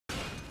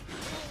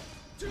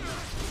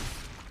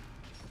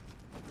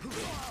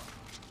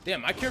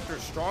Damn, my character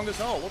is strong as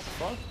hell. What the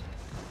fuck?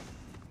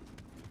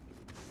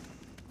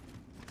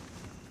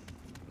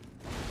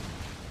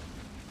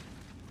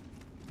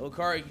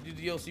 Lacari, can you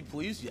do DLC,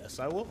 please? Yes,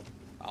 I will.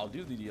 I'll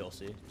do the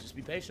DLC. Just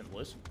be patient,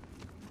 please.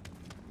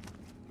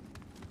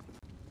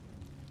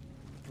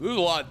 There's a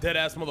lot of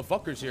dead-ass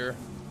motherfuckers here.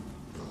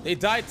 They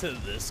died to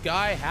this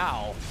guy?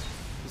 How?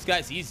 This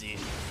guy's easy.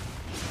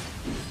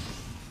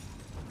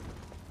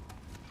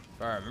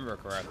 If I remember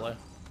correctly.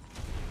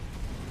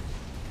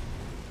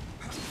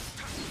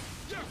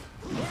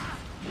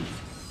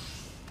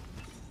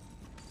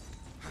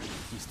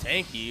 He's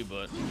tanky,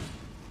 but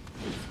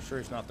I'm sure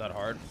he's not that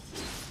hard.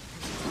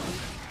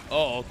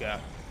 Oh, okay.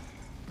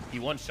 He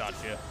one-shot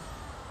you.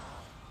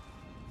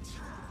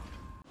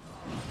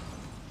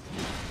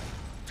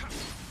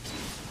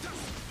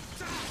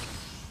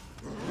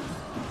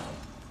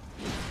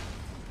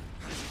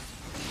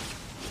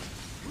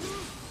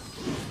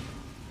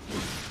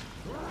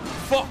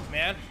 Fuck,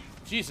 man.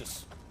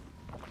 Jesus.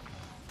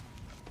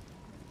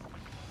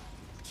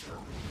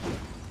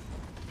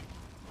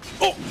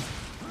 Oh!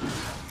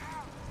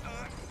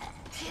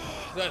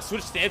 Did I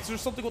switch stances or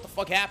something? What the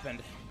fuck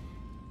happened?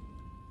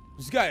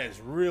 This guy is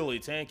really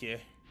tanky.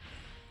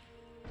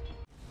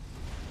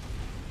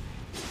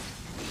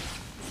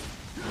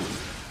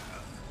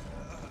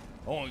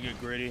 I won't get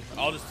greedy.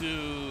 I'll just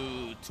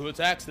do 2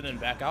 attacks and then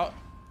back out.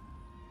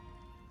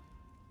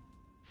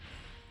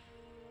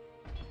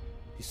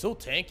 He's so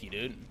tanky,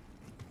 dude.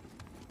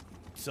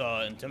 It's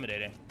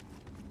intimidating.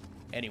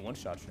 And he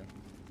one-shots you.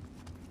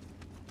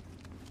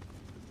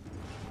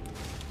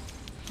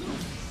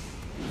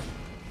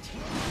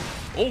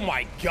 Oh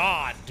my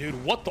god,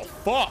 dude, what the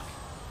fuck?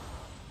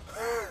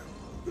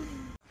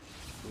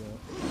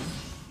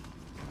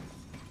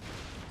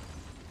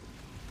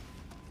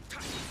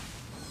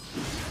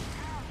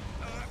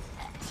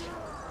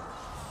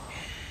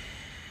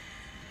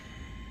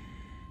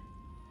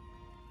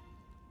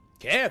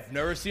 Okay, I've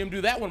never seen him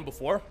do that one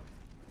before.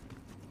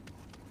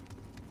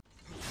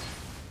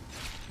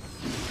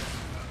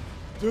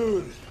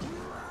 Dude.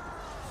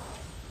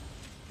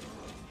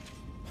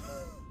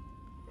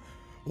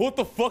 What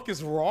the fuck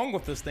is wrong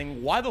with this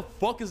thing? Why the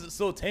fuck is it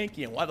so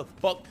tanky? And why the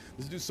fuck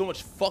does it do so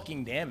much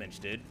fucking damage,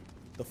 dude?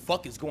 The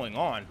fuck is going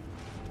on?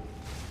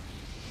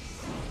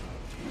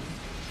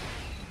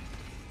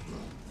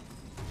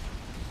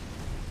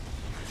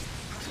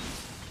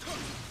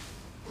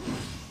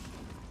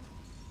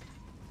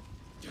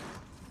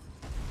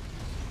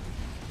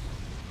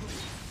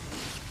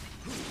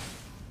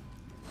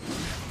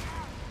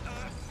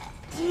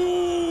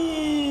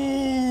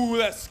 Ooh,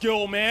 that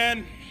skill,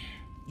 man.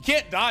 You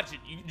can't dodge it.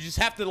 You just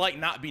have to, like,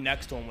 not be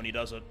next to him when he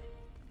does it.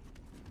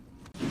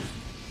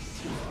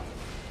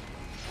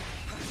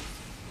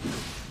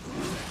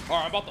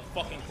 Alright, I'm about to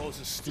fucking close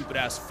this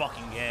stupid-ass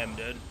fucking game,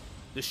 dude.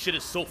 This shit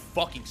is so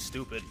fucking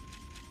stupid.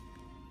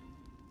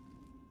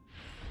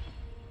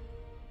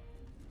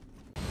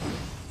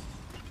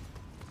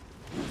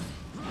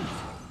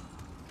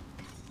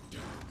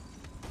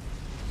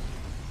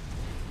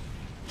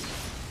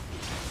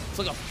 It's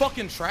like a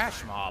fucking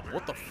trash mob.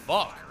 What the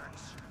fuck?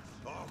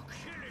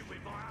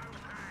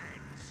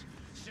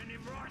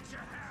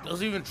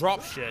 Doesn't even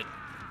drop shit.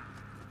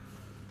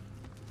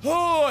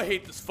 Oh, I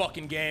hate this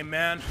fucking game,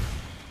 man.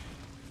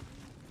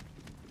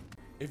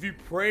 If you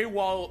pray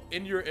while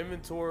in your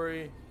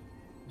inventory,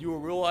 you will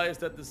realize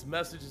that this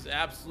message is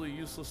absolutely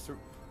useless to...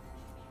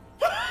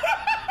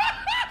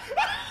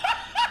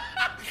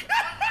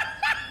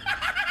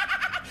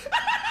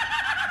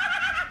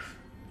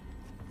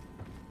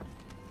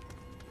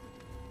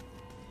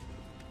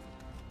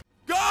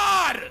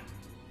 God!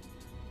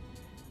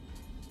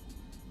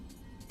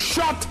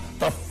 Shut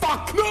the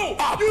fuck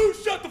up! You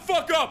shut the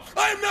fuck up!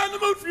 I am not in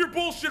the mood for your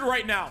bullshit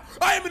right now.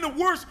 I am in the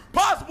worst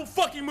possible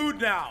fucking mood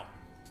now.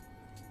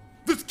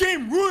 This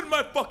game ruined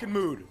my fucking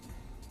mood.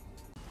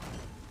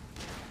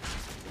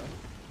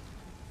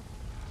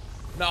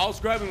 No, I was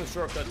grabbing the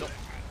shortcut. Don't...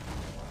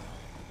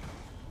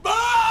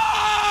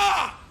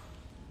 Ah!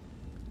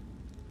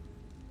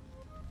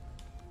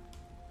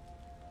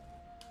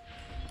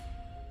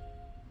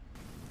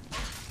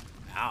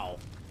 Ow.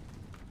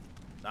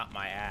 Not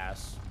my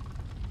ass.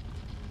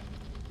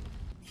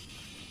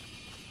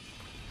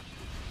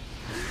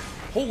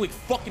 Holy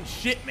fucking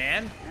shit,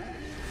 man.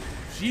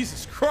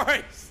 Jesus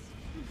Christ.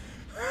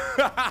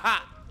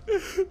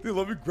 Dude,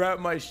 let me grab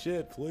my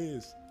shit,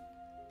 please.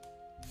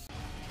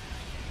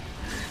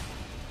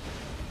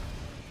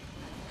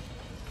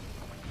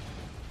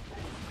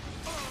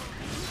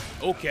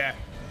 Okay.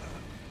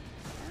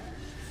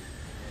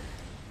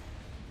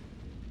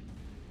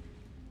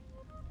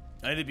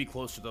 I need to be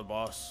close to the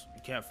boss.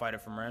 You can't fight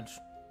it from range.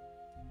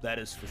 That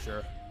is for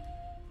sure.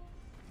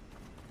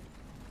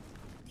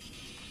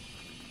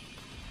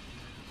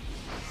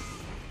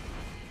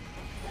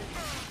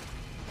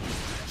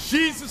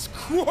 Jesus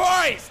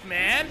Christ,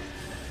 man!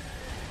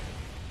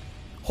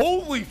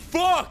 Holy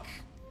fuck!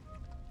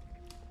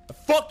 I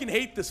fucking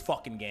hate this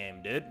fucking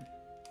game, dude.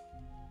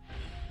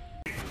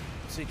 Let's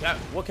see,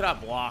 what can I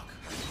block?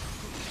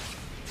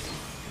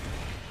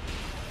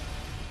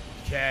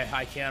 Okay,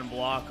 I can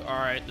block.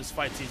 Alright, this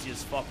fight's easy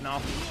as fuck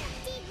now.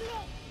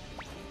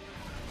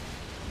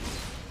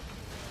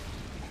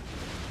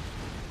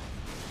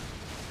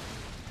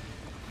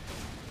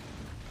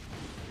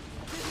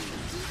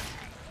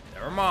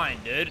 Never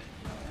mind, dude.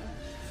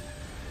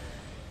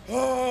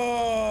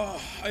 Oh,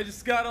 I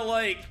just gotta,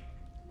 like,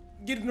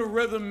 get in a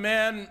rhythm,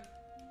 man.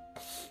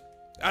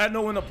 I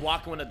know when to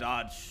block and when to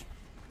dodge.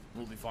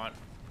 We'll be fine.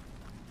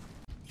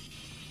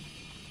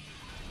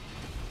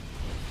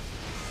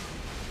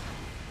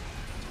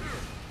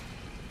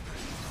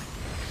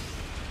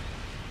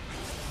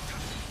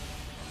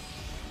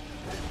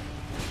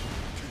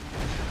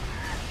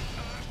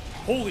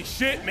 Holy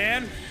shit,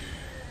 man.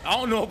 I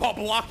don't know about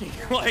blocking.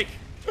 Like,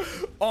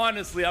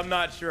 honestly, I'm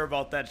not sure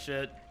about that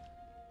shit.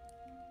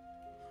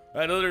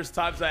 I know there's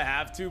times I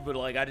have to, but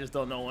like, I just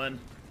don't know when.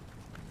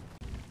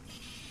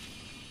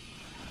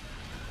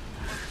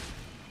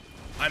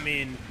 I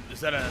mean,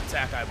 is that an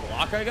attack I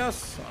block, I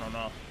guess? I don't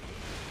know.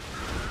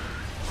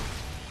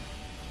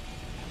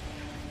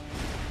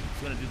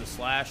 He's gonna do the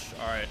slash.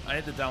 Alright, I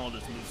need to download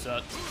this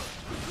moveset.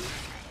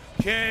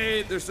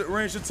 Okay, there's a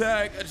ranged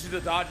attack. I just need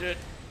to dodge it.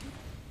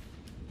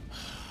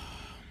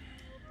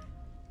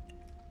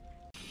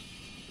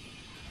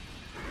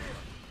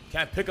 Can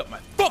I pick up my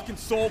fucking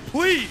soul,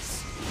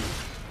 please?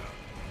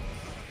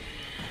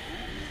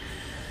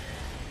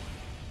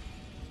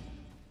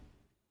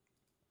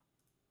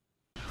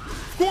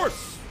 Of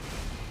course.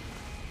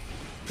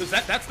 Because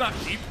that's not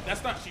cheap.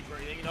 That's not cheap or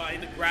anything. You know, I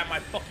need to grab my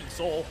fucking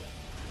soul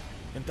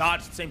and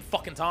dodge at the same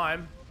fucking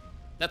time.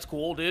 That's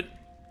cool, dude.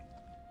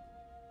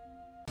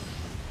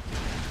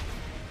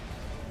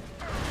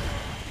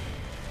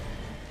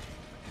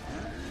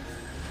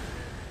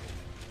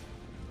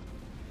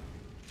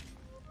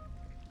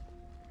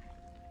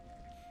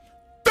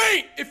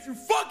 If you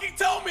fucking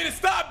tell me to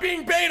stop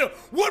being beta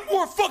one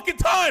more fucking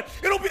time,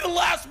 it'll be the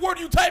last word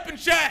you type in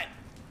chat.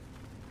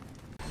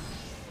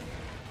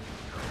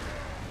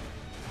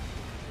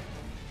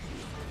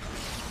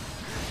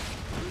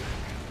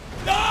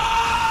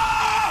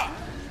 Ah!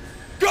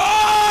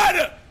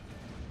 God!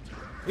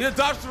 You gotta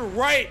dodge to the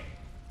right.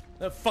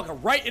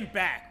 Fucking right and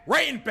back.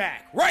 Right and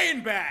back. Right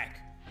and back.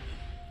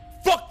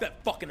 Fuck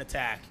that fucking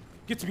attack.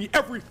 Gets me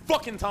every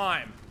fucking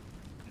time.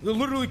 They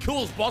literally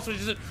kill his boss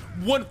with just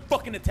one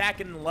fucking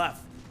attack in the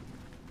left.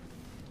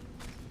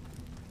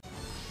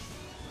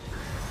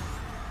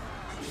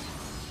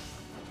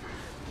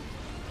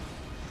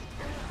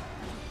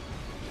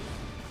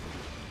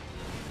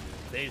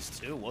 Phase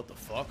 2? What the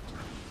fuck?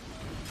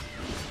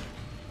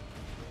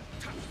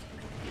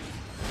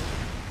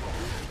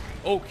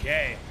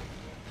 Okay.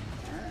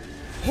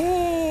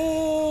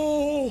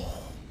 Oh!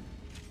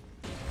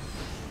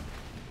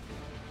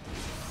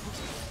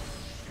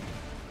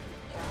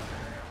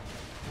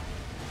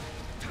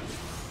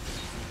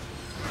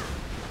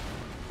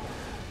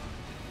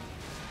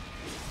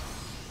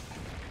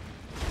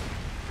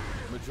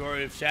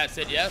 Majority of chat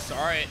said yes. All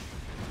right.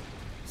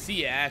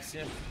 See ya,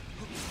 action,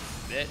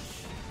 bitch.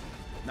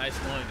 Nice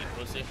knowing you,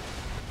 pussy.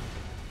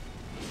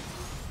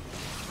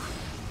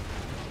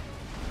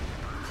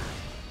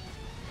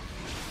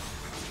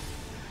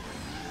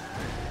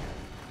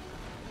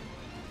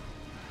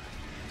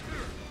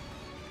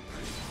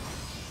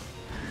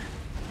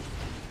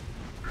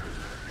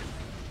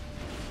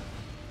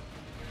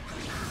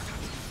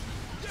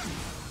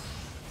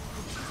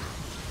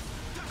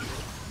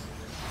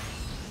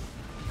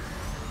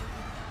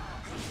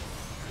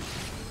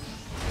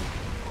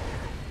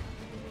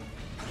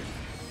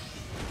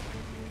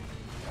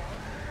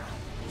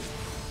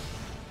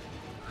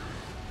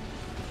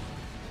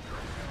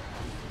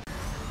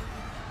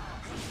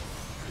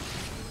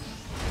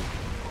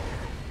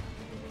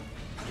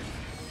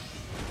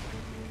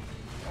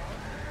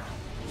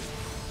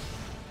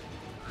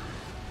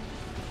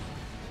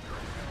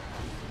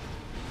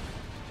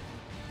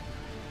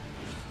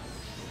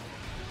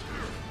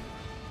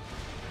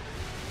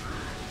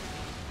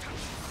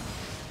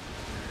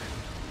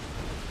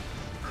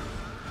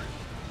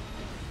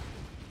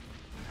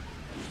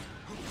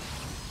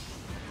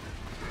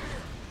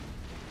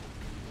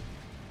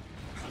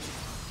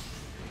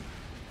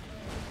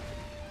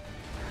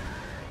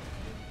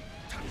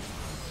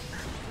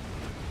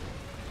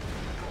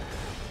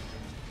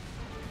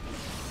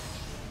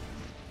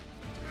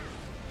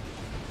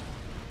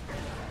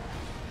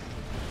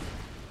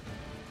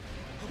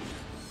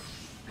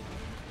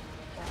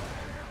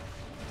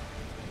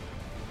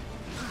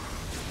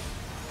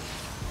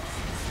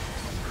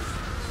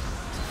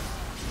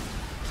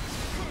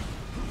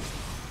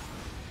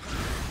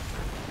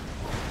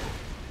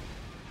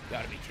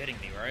 Gotta be kidding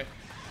me, right?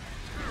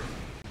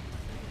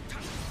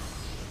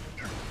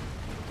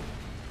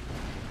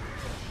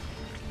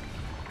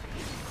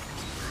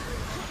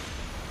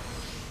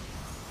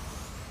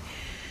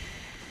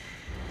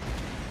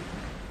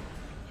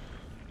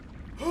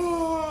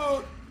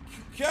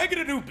 Can I get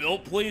a new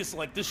build, please?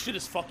 Like, this shit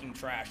is fucking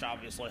trash,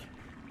 obviously.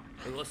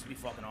 Hey, let's be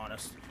fucking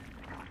honest.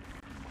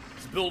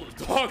 This build is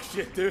dog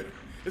shit, dude.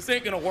 This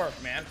ain't gonna work,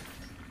 man.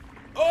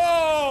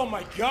 Oh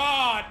my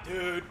god,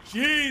 dude.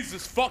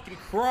 Jesus fucking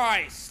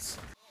Christ.